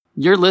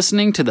You're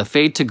listening to the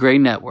Fade to Gray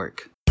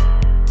Network.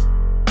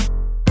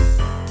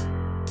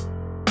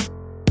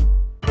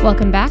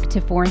 Welcome back to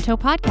Four in Tow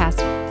Podcast,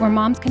 where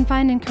moms can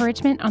find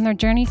encouragement on their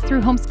journeys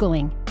through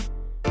homeschooling.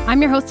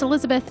 I'm your host,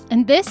 Elizabeth,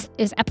 and this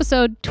is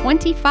episode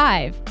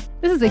 25.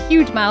 This is a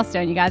huge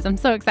milestone, you guys. I'm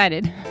so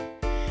excited.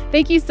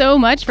 Thank you so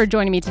much for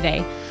joining me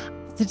today.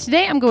 So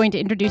today I'm going to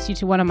introduce you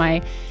to one of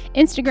my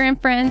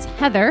Instagram friends,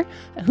 Heather,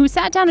 who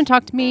sat down and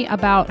talked to me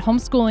about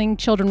homeschooling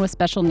children with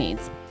special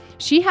needs.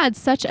 She had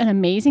such an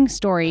amazing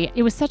story.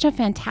 It was such a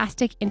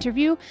fantastic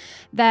interview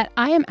that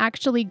I am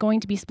actually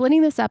going to be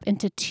splitting this up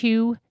into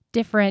two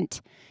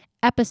different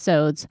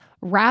episodes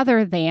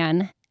rather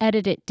than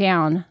edit it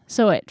down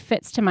so it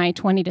fits to my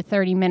 20 to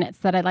 30 minutes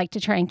that I like to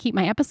try and keep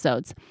my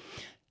episodes.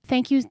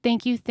 Thank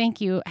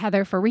you,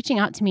 Heather, for reaching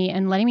out to me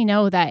and letting me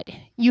know that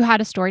you had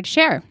a story to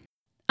share.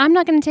 I'm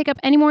not going to take up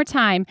any more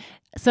time,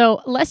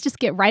 so let's just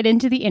get right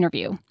into the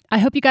interview. I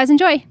hope you guys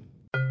enjoy.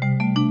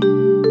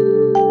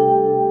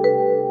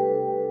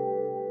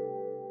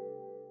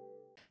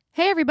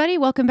 Hey, everybody.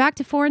 Welcome back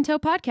to Four in Tow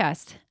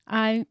Podcast.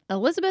 I'm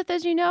Elizabeth,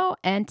 as you know,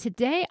 and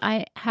today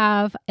I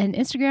have an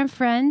Instagram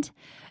friend,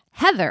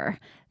 Heather.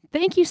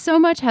 Thank you so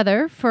much,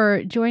 Heather,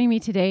 for joining me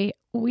today.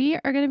 We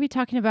are going to be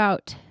talking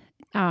about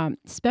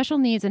special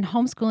needs and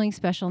homeschooling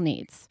special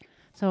needs.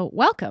 So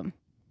welcome.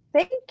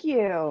 Thank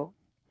you.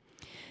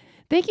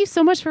 Thank you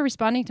so much for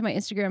responding to my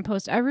Instagram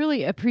post. I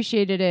really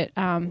appreciated it.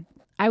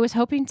 I was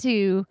hoping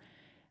to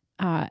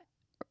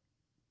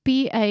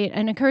be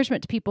an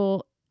encouragement to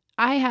people.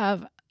 I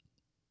have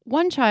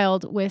one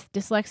child with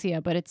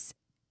dyslexia, but it's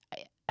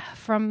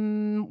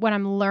from what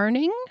I'm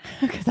learning,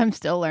 because I'm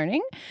still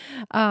learning,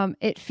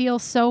 it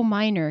feels so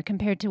minor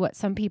compared to what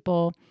some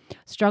people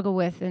struggle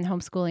with in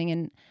homeschooling.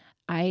 And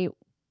I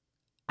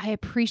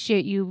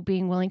appreciate you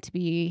being willing to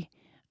be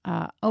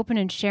open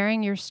and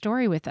sharing your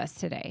story with us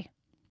today.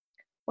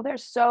 Well,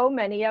 there's so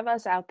many of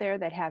us out there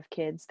that have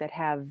kids that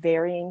have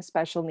varying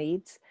special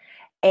needs.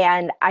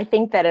 And I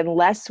think that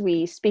unless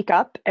we speak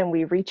up and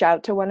we reach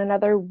out to one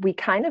another, we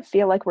kind of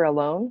feel like we're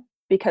alone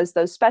because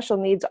those special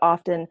needs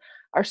often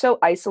are so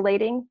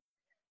isolating.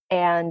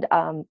 And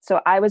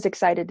so I was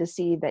excited to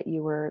see that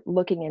you were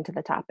looking into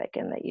the topic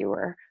and that you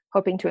were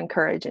hoping to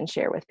encourage and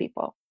share with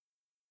people.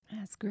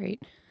 That's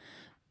great.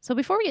 So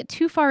before we get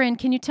too far in,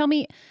 can you tell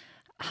me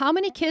how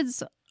many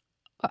kids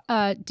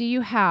do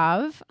you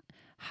have?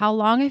 How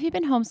long have you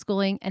been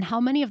homeschooling? And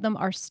how many of them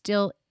are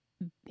still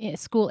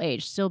school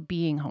age, still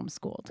being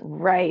homeschooled?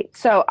 Right.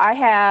 So I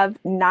have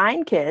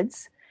 9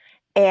 kids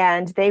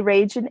and they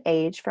range in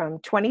age from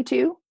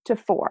 22 to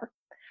 4.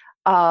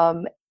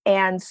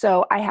 And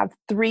so I have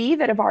 3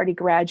 that have already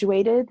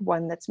graduated,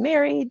 1 that's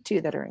married, 2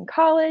 that are in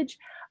college.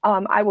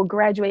 I will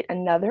graduate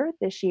another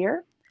this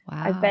year.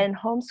 Wow. I've been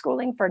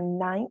homeschooling for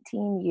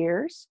 19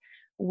 years,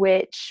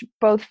 which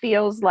both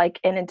feels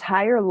like an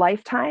entire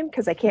lifetime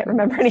because I can't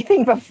remember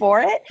anything before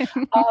it,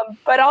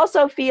 but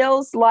also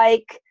feels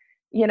like,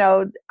 you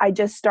know, I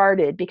just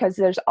started because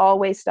there's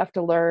always stuff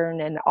to learn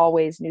and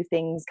always new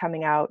things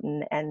coming out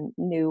and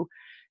new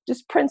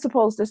just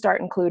principles to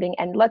start including.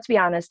 And let's be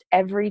honest,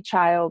 every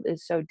child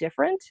is so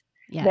different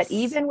that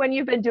even when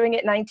you've been doing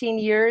it 19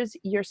 years,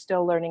 you're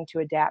still learning to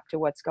adapt to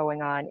what's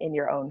going on in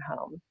your own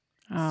home.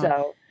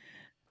 So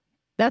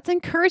that's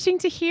encouraging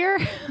to hear.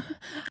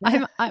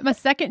 I'm a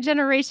second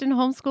generation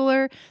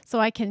homeschooler, so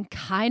I can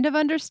kind of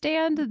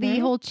understand the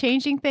whole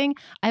changing thing.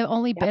 I've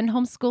only been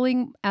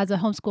homeschooling as a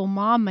homeschool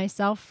mom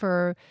myself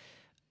for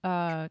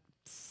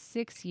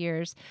 6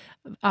 years.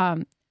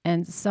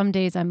 And some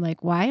days I'm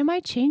like, why am I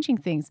changing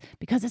things?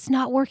 Because it's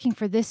not working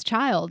for this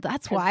child.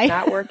 That's why. It's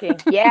not working.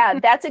 Yeah,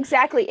 that's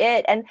exactly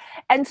it.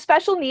 And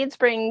special needs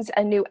brings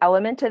a new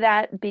element to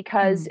that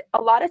because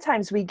a lot of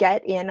times we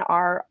get in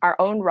our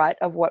own rut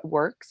of what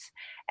works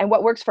and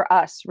what works for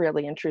us,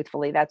 really and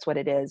truthfully. That's what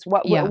it is.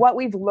 What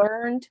we've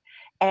learned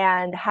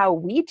and how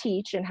we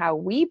teach and how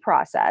we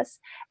process.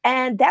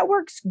 And that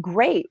works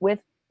great with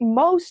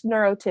most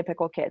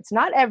neurotypical kids,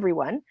 not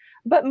everyone,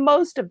 but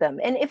most of them.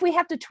 And if we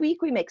have to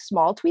tweak, we make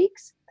small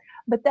tweaks.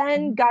 But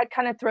then God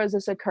kind of throws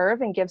us a curve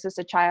and gives us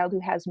a child who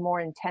has more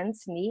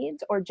intense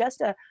needs or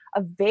just a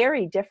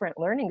very different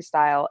learning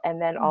style.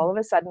 And then all of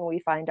a sudden we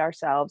find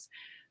ourselves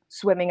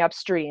swimming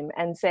upstream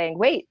and saying,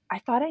 wait, I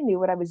thought I knew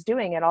what I was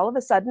doing. And all of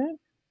a sudden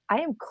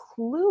I am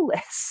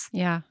clueless.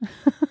 Yeah.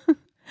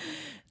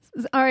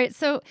 All right.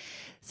 So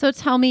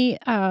tell me,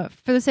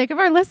 for the sake of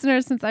our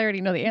listeners, since I already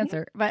know the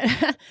answer, but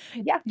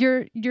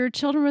your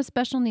children with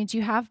special needs,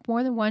 you have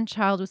more than one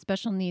child with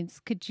special needs.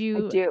 Could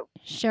you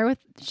share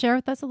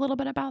with us a little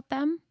bit about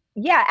them?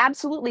 Yeah,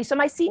 absolutely. So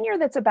my senior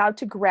that's about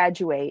to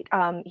graduate,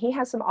 he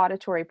has some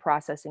auditory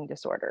processing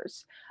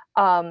disorders.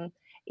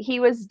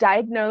 He was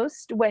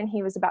diagnosed when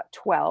he was about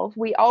 12.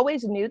 We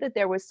always knew that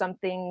there was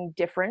something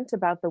different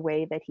about the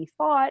way that he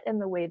thought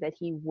and the way that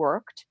he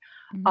worked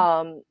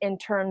in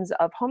terms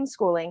of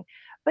homeschooling,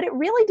 but it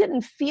really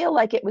didn't feel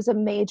like it was a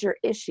major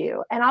issue.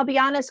 And I'll be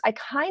honest, I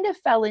kind of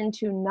fell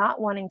into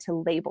not wanting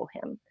to label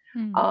him.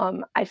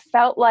 I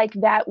felt like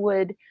that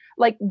would,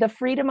 like the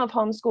freedom of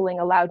homeschooling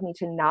allowed me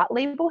to not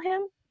label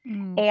him.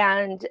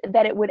 and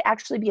that it would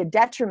actually be a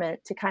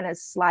detriment to kind of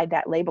slide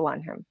that label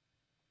on him.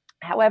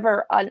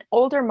 However, an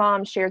older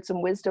mom shared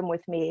some wisdom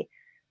with me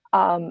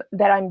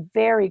that I'm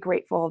very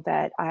grateful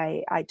that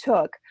I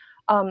took.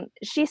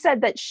 She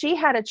said that she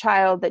had a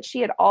child that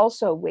she had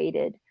also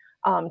waited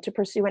to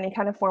pursue any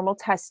kind of formal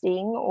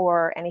testing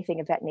or anything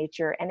of that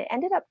nature, and it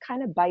ended up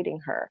kind of biting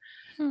her.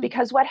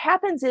 Because what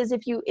happens is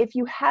if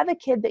you have a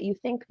kid that you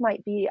think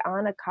might be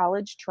on a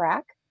college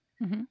track,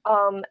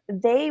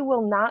 they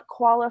will not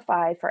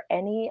qualify for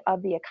any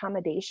of the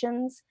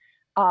accommodations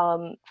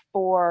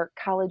for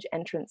college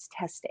entrance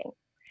testing.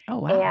 Oh,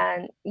 wow.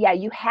 And yeah,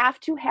 you have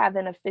to have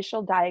an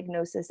official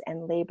diagnosis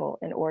and label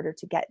in order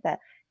to get the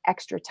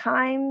extra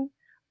time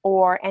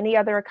or any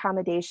other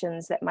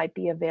accommodations that might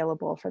be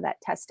available for that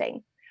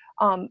testing.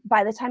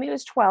 By the time he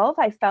was 12,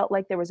 I felt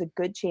like there was a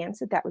good chance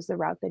that that was the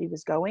route that he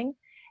was going.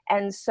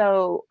 And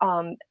so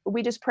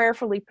we just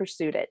prayerfully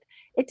pursued it.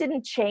 It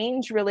didn't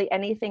change really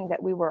anything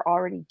that we were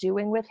already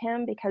doing with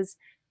him because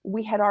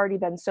we had already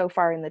been so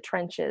far in the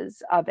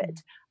trenches of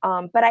it.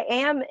 But I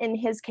am, in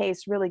his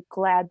case, really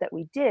glad that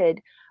we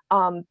did,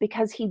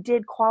 because he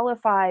did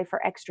qualify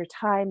for extra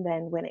time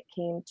then when it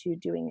came to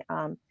doing,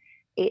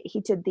 he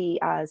did the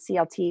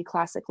CLT,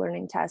 Classic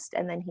Learning Test,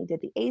 and then he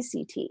did the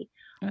ACT.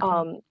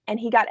 Okay. And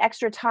he got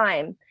extra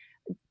time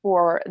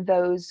for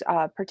those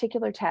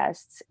particular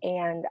tests,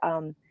 and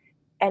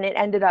it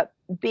ended up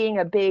being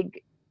a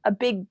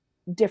big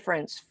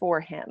difference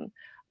for him.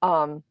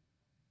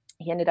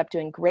 He ended up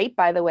doing great,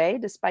 by the way,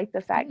 despite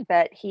the fact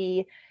that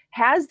he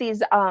has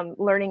these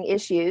learning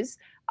issues.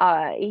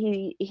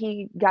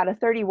 He got a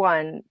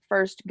 31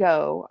 first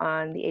go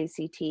on the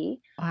ACT.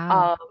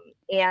 Wow.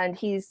 And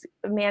he's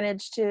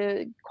managed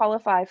to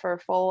qualify for a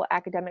full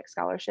academic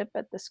scholarship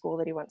at the school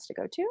that he wants to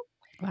go to.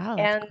 Wow,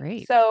 that's And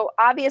great. so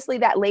obviously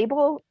that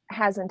label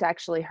hasn't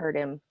actually hurt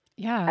him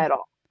Yeah. at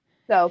all.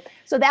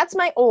 So that's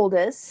my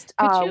oldest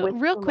Could you,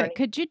 with real the quick, learning.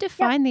 could you Yeah.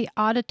 define the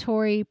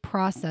auditory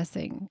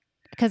processing?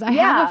 Because I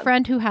have a Yeah.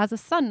 friend who has a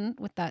son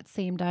with that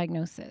same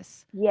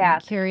diagnosis. Yeah.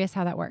 I'm curious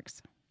how that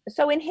works.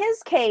 So in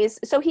his case,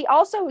 so he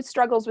also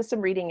struggles with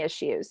some reading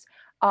issues.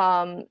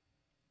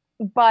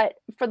 But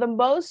for the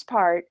most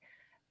part,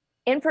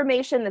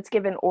 information that's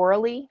given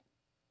orally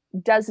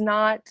does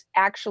not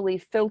actually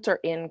filter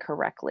in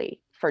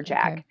correctly for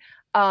Jack.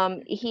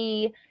 Okay.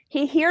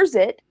 He hears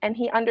it and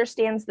he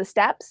understands the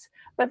steps,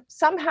 but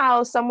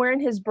somehow, somewhere in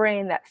his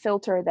brain, that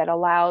filter that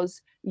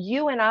allows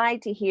you and I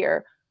to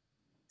hear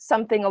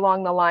something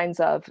along the lines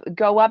of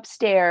go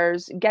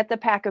upstairs, get the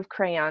pack of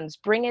crayons,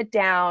 bring it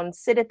down,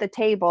 sit at the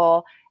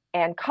table,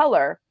 and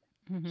color.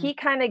 He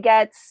kind of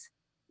gets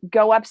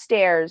go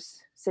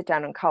upstairs, sit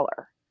down and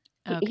color.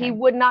 He Okay.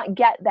 would not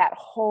get that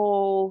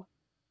whole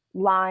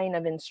line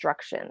of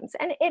instructions,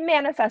 and it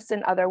manifests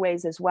in other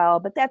ways as well,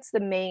 but that's the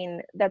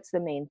main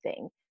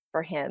thing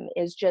for him,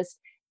 is just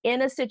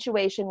in a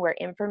situation where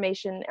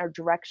information or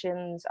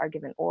directions are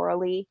given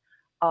orally,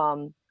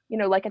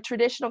 like a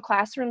traditional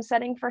classroom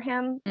setting for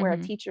him where a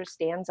teacher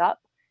stands up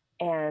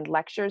and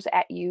lectures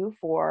at you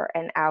for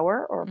an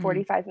hour or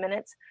 45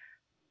 minutes,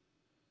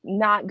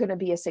 not going to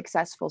be a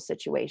successful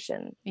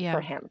situation Yeah.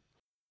 for him.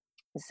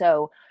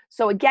 So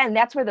again,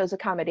 that's where those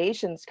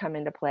accommodations come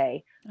into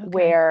play, Okay.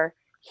 where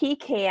he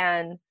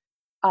can,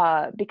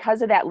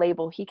 because of that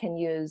label, he can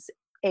use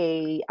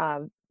a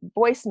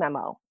voice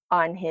memo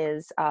on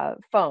his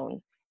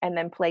phone and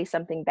then play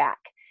something back.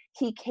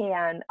 He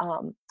can,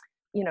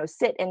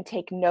 sit and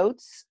take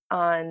notes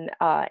on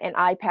an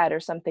iPad or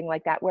something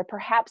like that, where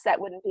perhaps that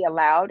wouldn't be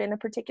allowed in a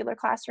particular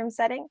classroom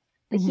setting.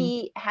 But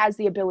he has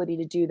the ability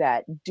to do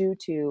that due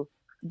to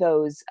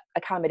those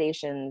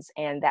accommodations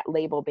and that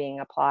label being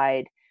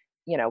applied,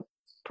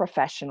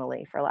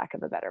 professionally, for lack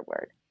of a better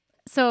word.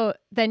 So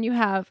then you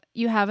have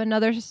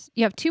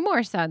two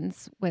more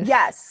sons with.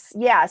 Yes.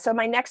 Yeah. So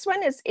my next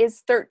one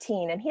is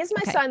 13, and he's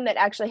my Okay. son that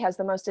actually has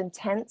the most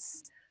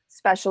intense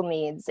special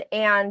needs.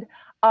 And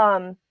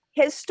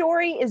his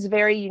story is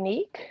very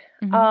unique,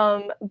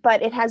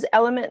 but it has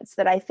elements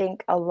that I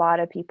think a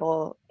lot of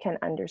people can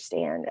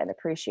understand and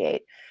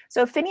appreciate.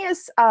 So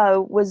Phineas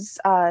was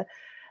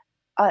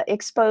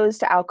exposed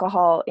to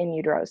alcohol in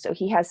utero. So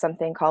he has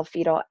something called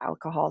fetal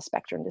alcohol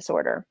spectrum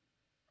disorder.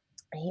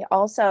 He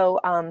also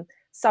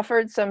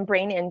suffered some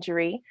brain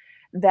injury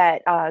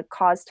that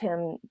caused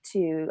him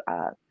to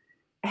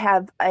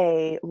have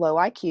a low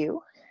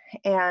IQ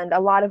and a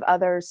lot of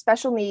other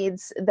special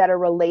needs that are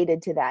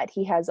related to that.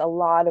 He has a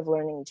lot of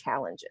learning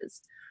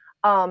challenges.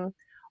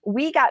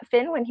 We got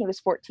Finn when he was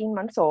 14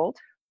 months old,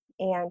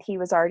 and he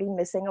was already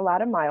missing a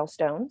lot of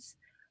milestones.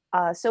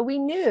 So we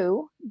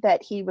knew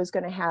that he was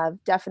going to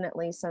have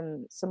definitely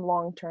some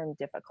long-term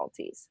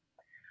difficulties.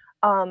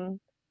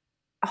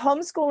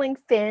 Homeschooling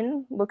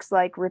Finn looks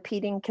like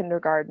repeating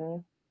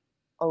kindergarten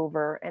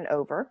over and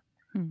over.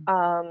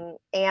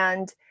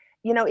 And,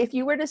 if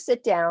you were to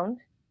sit down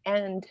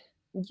and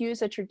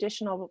use a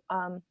traditional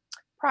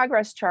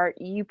progress chart,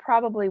 you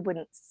probably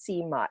wouldn't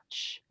see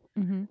much.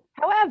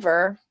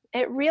 However,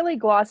 it really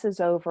glosses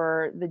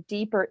over the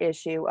deeper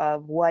issue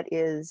of what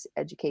is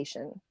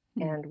education.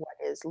 and what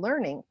is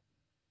learning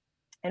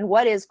and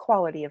what is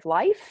quality of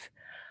life.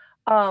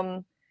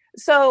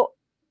 So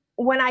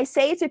when I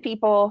say to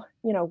people,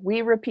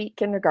 we repeat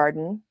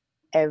kindergarten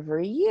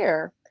every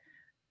year,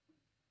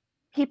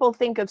 people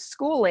think of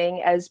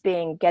schooling as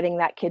being getting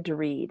that kid to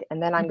read,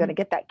 and then I'm going to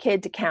get that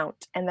kid to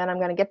count, and then I'm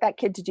going to get that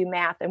kid to do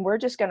math, and we're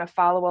just going to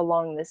follow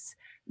along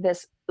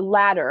this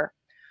ladder.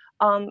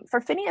 For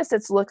Phineas,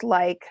 it's looked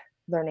like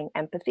learning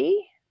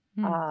empathy,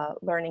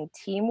 learning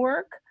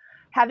teamwork,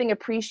 having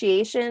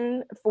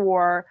appreciation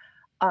for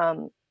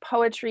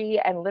poetry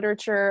and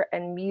literature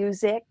and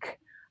music,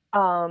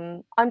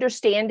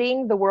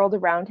 understanding the world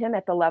around him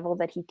at the level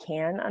that he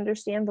can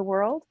understand the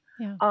world,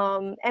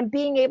 and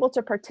being able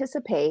to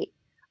participate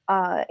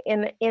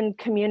in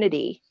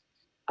community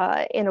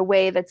in a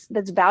way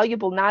that's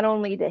valuable not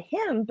only to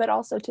him but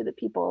also to the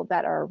people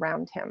that are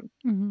around him.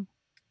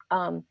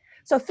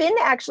 So Finn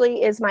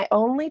actually is my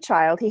only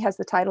child. He has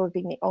the title of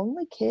being the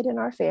only kid in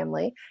our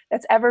family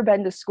that's ever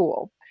been to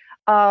school.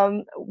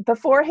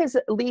 Before his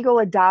legal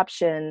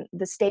adoption,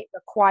 the state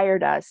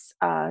required us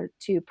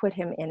to put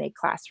him in a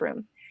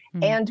classroom.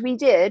 And we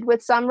did,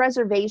 with some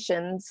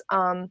reservations,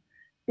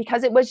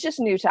 because it was just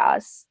new to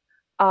us.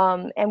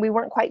 And we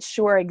weren't quite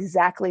sure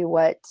exactly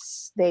what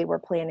they were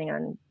planning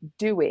on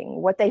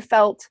doing, what they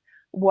felt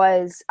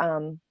was,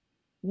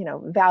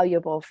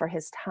 valuable for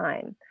his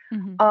time.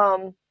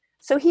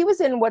 So he was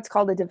in what's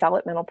called a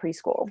developmental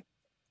preschool,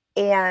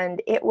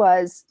 and it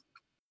was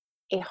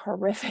a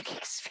horrific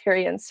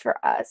experience for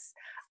us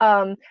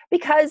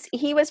because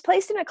he was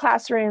placed in a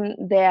classroom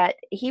that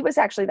he was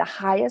actually the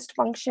highest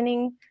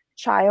functioning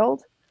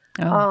child.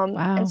 Wow.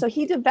 And so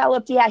he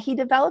developed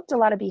a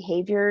lot of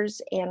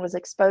behaviors and was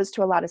exposed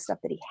to a lot of stuff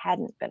that he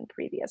hadn't been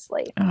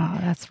previously. Oh,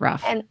 that's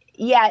rough. And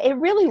yeah, it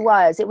really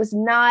was. It was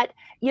not,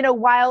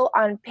 while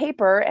on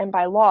paper and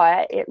by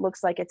law, it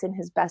looks like it's in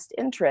his best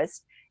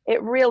interest,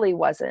 it really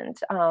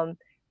wasn't.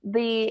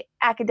 The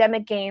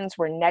academic gains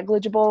were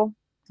negligible,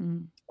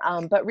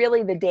 but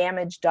really the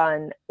damage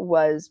done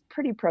was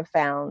pretty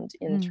profound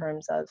in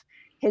terms of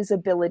his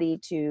ability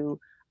to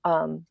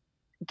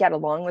get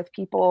along with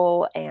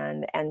people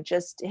and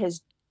just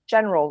his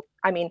general,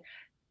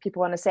 people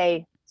want to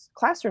say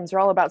classrooms are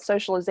all about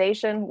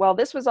socialization. Well,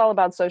 this was all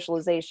about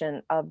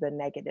socialization of the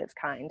negative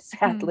kind,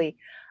 sadly.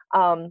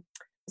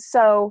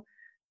 So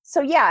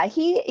yeah,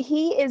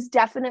 he is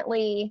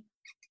definitely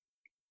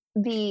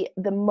the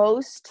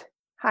most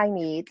high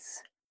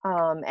needs,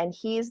 and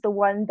he's the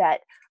one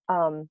that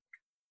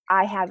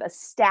I have a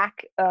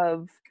stack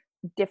of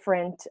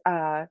different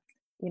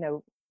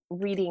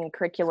reading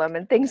curriculum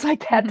and things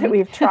like that that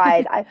we've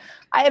tried.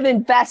 I have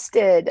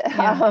invested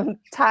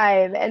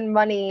time and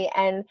money,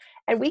 and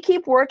we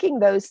keep working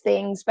those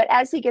things. But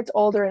as he gets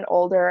older and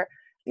older,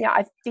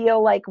 I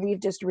feel like we've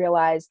just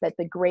realized that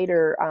the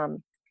greater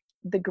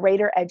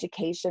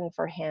education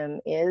for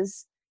him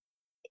is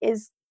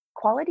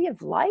quality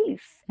of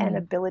life and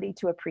ability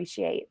to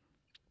appreciate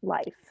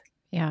life.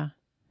 Yeah.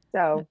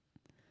 So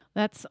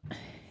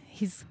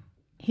he's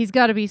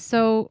got to be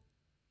so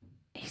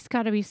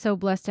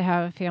blessed to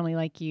have a family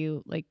like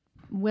you, like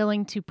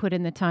willing to put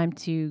in the time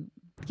to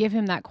give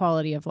him that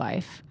quality of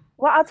life.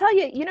 Well, I'll tell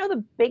you,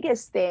 the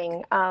biggest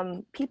thing,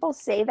 people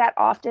say that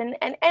often,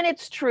 and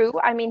it's true.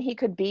 He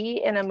could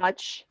be in a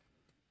much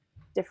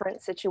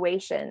different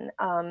situation.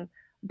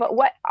 But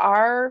what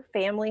our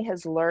family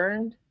has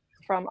learned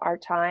from our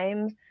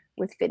time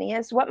with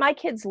Phineas, what my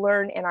kids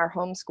learn in our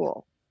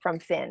homeschool from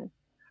Finn,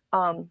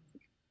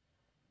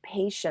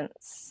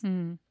 patience,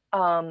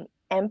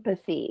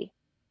 empathy,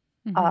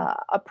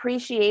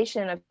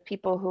 appreciation of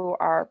people who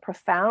are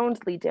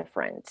profoundly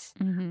different,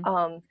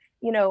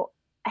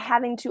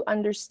 having to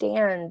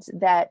understand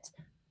that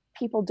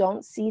people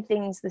don't see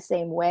things the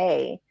same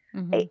way.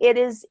 It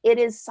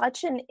is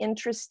such an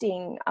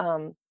interesting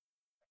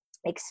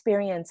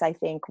experience, I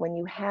think, when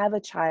you have a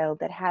child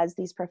that has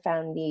these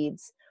profound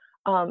needs,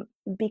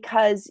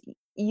 because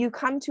you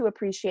come to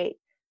appreciate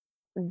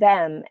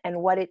them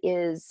and what it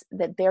is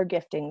that their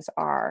giftings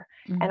are.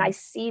 And I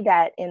see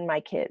that in my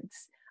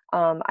kids.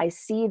 I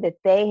see that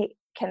they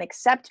can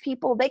accept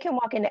people. They can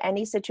walk into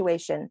any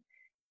situation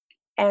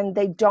and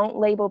they don't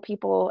label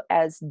people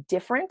as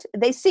different.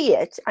 They see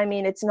it.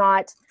 It's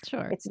not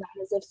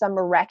as if some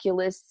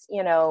miraculous,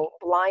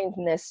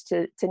 blindness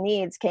to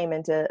needs came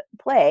into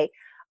play.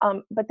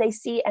 But they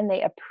see and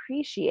they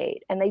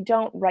appreciate, and they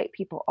don't write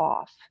people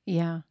off.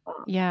 Yeah.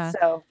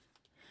 So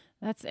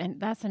that's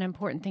an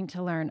important thing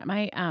to learn.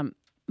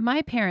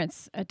 My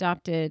parents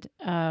adopted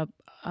a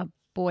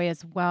boy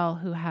as well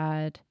who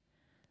had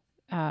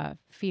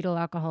fetal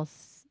alcohol.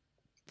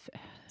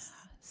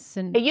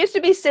 It used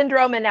to be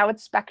syndrome, and now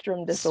it's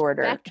spectrum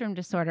disorder. Spectrum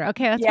disorder.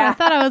 Okay, that's what I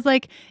thought. I was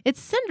like,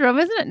 it's syndrome,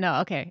 isn't it? No.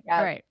 Okay. Yeah.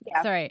 All right.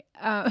 Yeah. Sorry.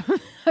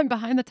 I'm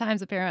behind the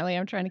times. Apparently,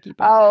 I'm trying to keep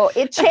up. Oh,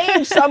 it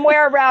changed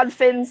somewhere around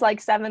Finn's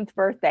 7th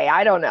birthday.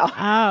 I don't know.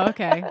 Oh,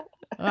 okay.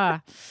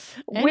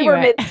 We were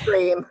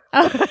midstream.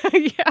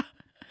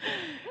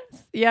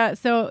 Yeah.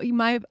 So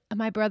my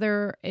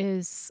brother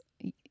is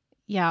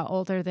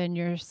older than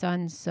your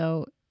son,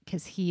 so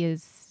because he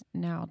is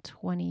now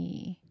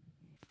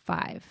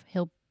 25.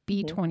 He'll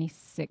be Mhm.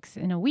 26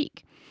 in a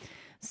week.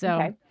 So,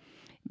 Okay.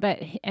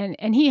 but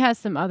and he has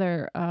some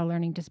other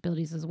learning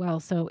disabilities as well.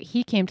 So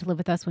he came to live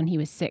with us when he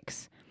was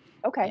 6,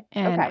 Okay.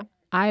 and Okay.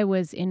 I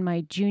was in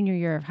my junior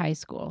year of high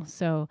school.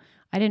 So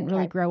I didn't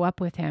really Okay. grow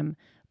up with him,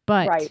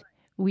 but Right.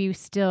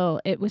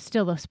 it was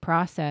still this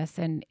process.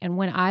 And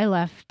when I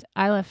left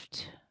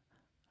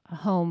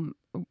home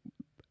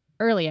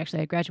early.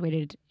 Actually, I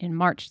graduated in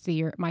March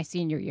my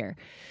senior year,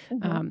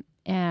 Mhm.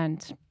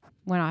 and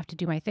went off to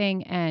do my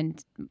thing.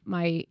 And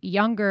my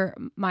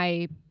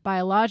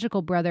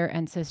biological brother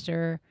and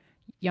sister,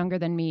 younger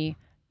than me,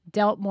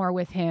 dealt more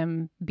with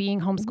him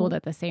being homeschooled Mhm.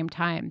 at the same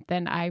time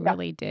than I Yeah.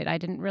 really did.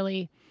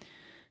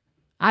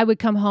 I would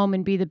come home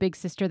and be the big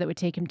sister that would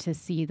take him to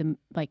see the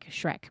like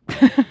Shrek,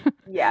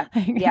 Yeah.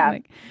 Yeah.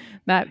 like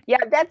that.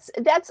 Yeah, that's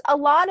a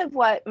lot of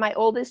what my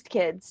oldest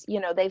kids,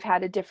 they've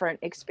had a different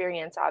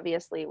experience,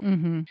 obviously.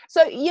 Mm-hmm.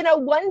 So,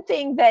 one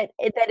thing that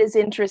is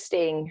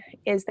interesting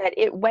is that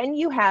when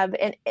you have,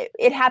 and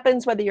it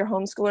happens whether you're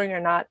homeschooling or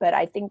not, but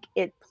I think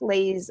it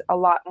plays a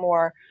lot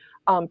more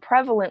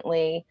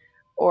prevalently,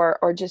 or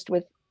just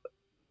with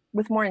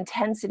more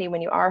intensity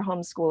when you are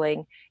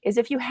homeschooling, is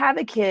if you have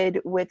a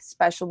kid with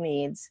special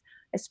needs,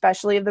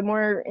 especially of the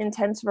more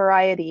intense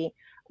variety,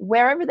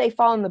 wherever they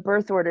fall in the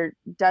birth order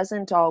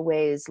doesn't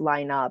always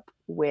line up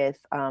with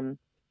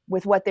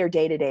what their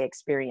day-to-day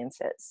experience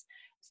is.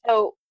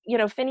 So,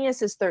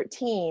 Phineas is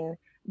 13,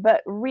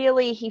 but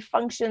really he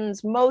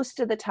functions most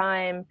of the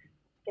time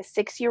a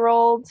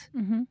 6-year-old,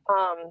 Mm-hmm.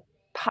 um,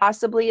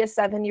 possibly a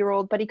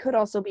 7-year-old, but he could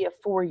also be a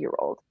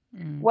 4-year-old.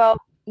 Mm. Well,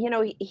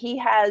 he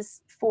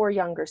has 4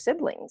 younger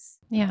siblings,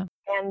 Yeah.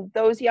 and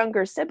those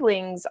younger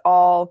siblings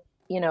all,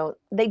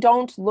 they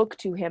don't look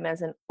to him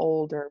as an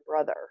older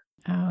brother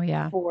Oh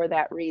yeah. for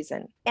that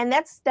reason. And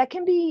that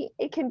can be,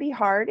 it can be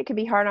hard. It can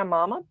be hard on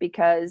mama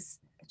because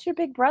it's your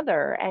big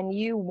brother and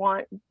you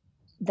want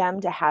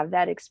them to have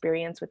that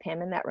experience with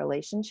him in that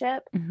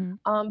relationship.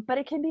 Mm-hmm. But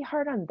it can be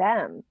hard on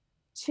them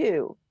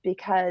too,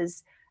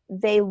 because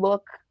they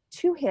look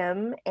to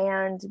him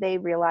and they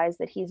realize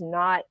that he's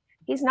not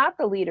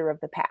the leader of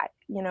the pack.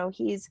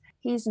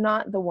 He's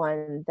not the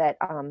one that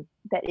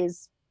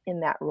is in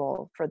that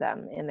role for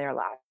them in their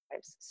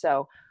lives.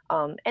 So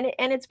and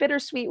it's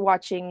bittersweet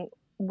watching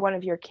one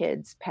of your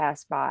kids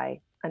pass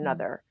by Mm.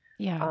 another.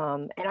 Yeah.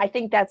 And I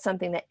think that's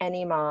something that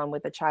any mom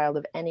with a child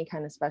of any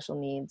kind of special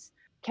needs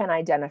can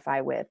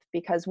identify with,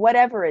 because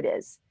whatever it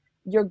is,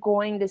 you're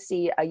going to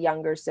see a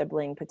younger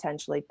sibling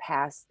potentially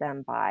pass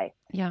them by,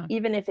 Yeah.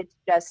 even if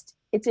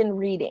it's in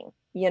reading.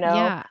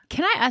 Yeah.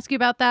 Can I ask you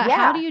about that?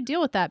 How do Yeah. you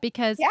deal with that?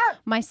 Because Yeah.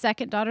 my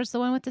second daughter's the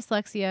one with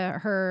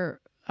dyslexia.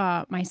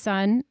 My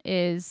son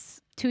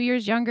is 2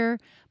 years younger,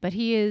 but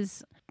he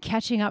is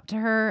catching up to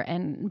her.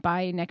 And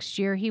by next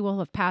year, he will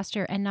have passed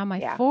her. And now my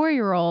Yeah.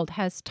 4-year-old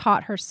has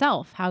taught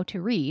herself how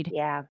to read.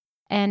 Yeah.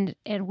 And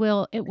it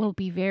will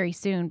be very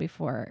soon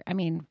before, I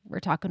mean, we're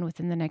talking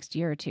within the next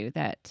year or two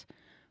that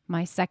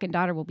my second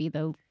daughter will be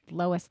the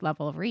lowest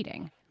level of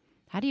reading.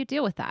 How do you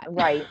deal with that?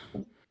 Right.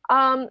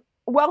 Um,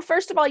 well,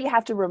 first of all, you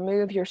have to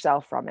remove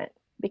yourself from it,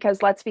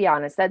 because let's be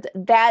honest,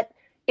 that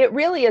it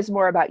really is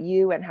more about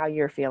you and how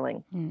you're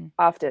feeling. Mm.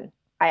 Often,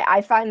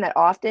 I find that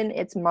often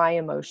it's my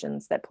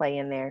emotions that play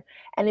in there.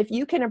 And if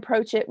you can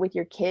approach it with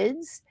your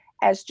kids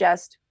as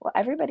just, well,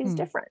 everybody's Mm.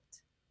 different,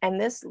 and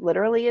this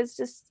literally is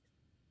just,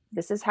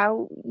 this is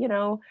how,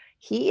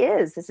 he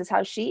is, this is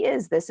how she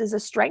is, this is a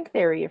strength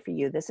area for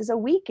you, this is a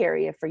weak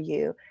area for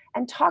you,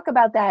 and talk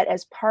about that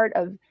as part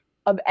of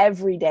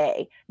every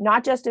day,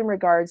 not just in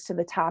regards to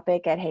the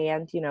topic at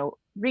hand,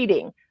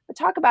 reading, but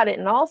talk about it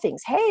in all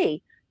things.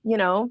 Hey, you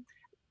know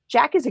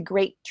Jack is a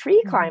great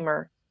tree Mhm.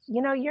 climber.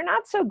 You're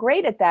not so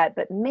great at that,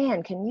 but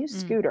man, can you Mm.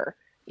 scooter?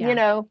 you Yeah.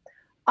 know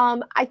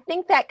I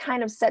think that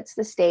kind of sets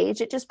the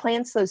stage. It just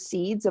plants those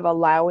seeds of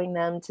allowing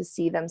them to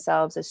see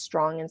themselves as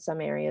strong in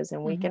some areas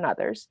and weak Mhm. in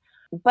others.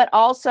 But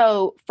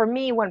also, for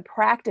me, one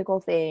practical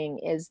thing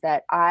is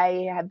that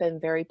I have been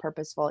very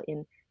purposeful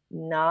in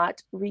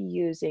not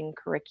reusing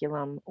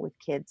curriculum with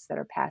kids that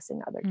are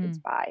passing other kids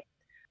Mm. by.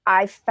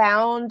 I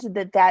found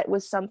that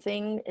was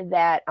something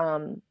that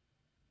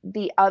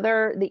the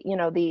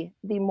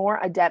more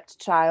adept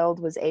child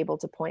was able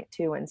to point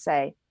to and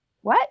say,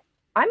 "What?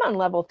 I'm on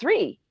level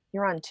 3.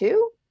 You're on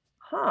 2?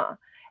 Huh."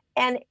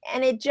 And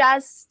it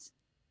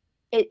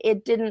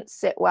didn't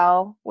sit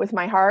well with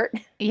my heart.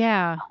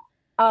 Yeah.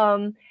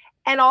 Um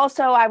and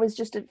also I was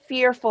just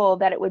fearful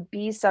that it would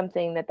be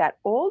something that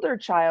older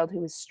child who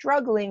was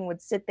struggling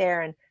would sit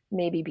there and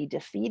maybe be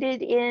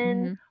defeated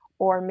in, Mhm.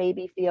 or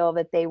maybe feel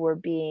that they were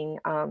being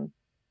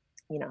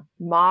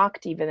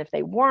mocked, even if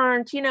they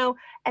weren't,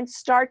 and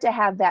start to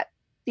have that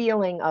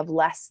feeling of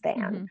less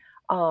than.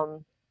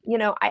 Mhm.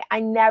 I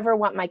never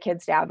want my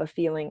kids to have a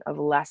feeling of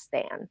less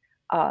than.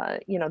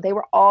 They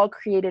were all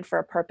created for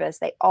a purpose.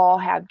 They all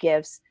have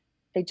gifts.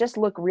 They just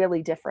look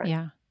really different,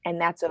 Yeah.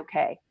 and that's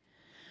okay.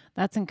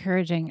 That's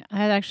encouraging.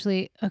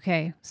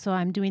 Okay, so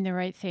I'm doing the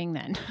right thing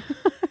then.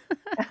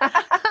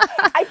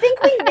 I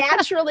think we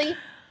naturally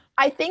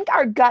I think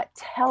our gut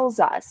tells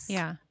us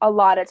Yeah. a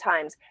lot of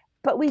times,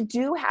 but we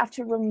do have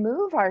to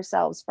remove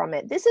ourselves from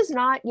it. This is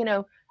not,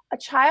 a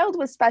child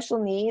with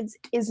special needs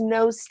is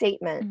no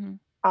statement Mm-hmm.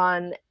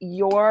 on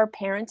your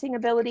parenting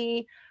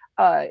ability,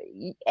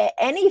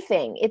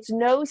 anything. It's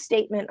no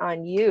statement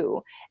on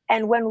you.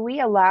 And when we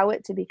allow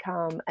it to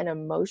become an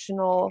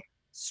emotional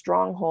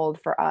stronghold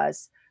for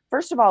us,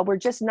 first of all, we're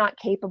just not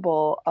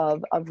capable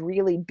of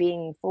really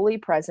being fully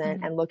present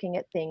Mm-hmm. and looking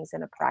at things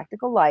in a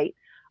practical light.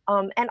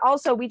 And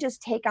also, we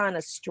just take on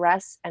a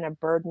stress and a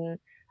burden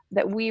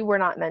that we were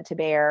not meant to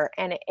bear,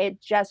 and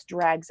it just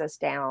drags us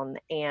down.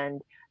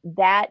 And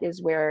that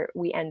is where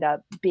we end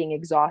up being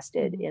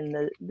exhausted Mm-hmm.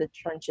 in the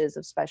trenches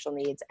of special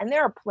needs. And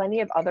there are plenty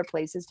of other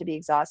places to be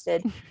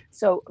exhausted.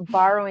 So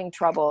borrowing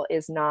trouble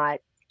is not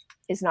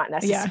Yeah.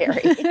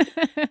 necessary.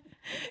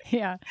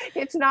 Yeah.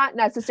 It's not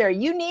necessary.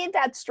 You need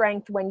that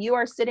strength when you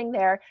are sitting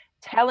there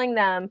telling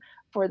them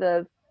for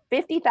the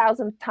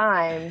 50,000th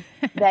time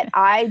that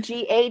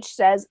IGH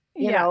says,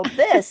 Yeah.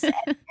 this.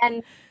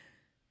 And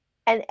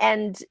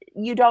and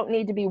you don't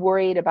need to be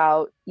worried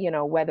about,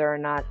 whether or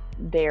not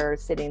they're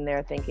sitting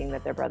there thinking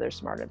that their brother's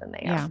smarter than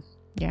they Yeah. are.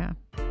 Yeah.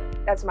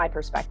 That's my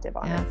perspective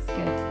on it. That's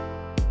good.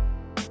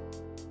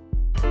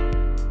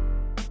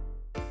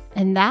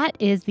 And that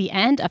is the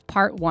end of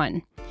part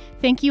 1.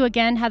 Thank you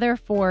again, Heather,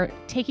 for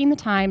taking the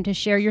time to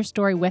share your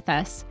story with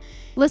us.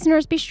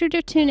 Listeners, be sure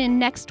to tune in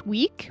next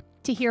week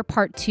to hear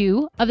part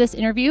 2 of this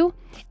interview.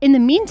 In the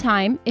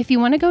meantime, if you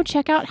want to go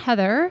check out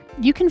Heather,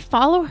 you can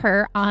follow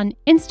her on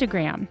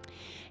Instagram.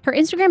 Her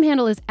Instagram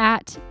handle is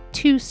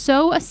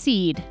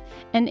 @tosowaseed,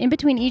 and in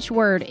between each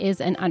word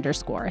is an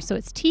underscore. So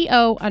it's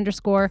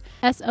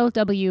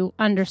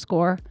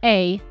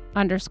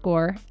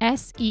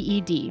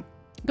TO_SOW_A_SEED.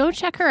 Go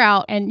check her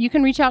out, and you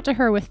can reach out to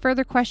her with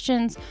further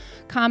questions,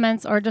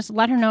 comments, or just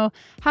let her know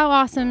how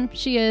awesome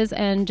she is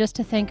and just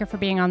to thank her for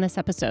being on this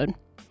episode.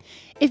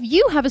 If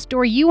you have a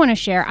story you want to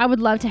share, I would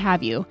love to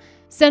have you.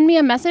 Send me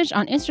a message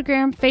on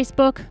Instagram,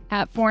 Facebook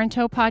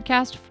 @4andToe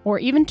Podcast, or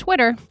even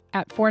Twitter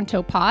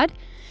 @4andToePod.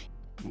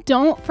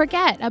 Don't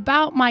forget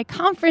about my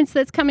conference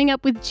that's coming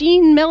up with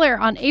Jean Miller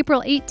on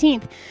April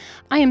 18th.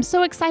 I am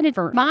so excited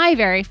for my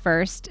very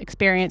first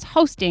experience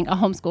hosting a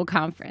homeschool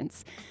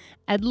conference.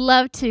 I'd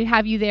love to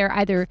have you there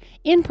either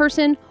in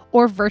person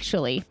or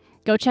virtually.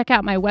 Go check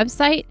out my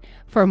website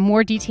for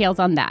more details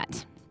on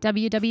that.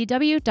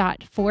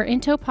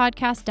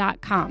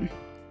 www.4andtoepodcast.com.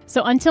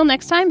 So until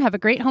next time, have a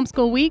great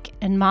homeschool week.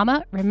 And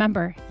Mama,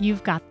 remember,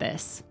 you've got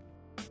this.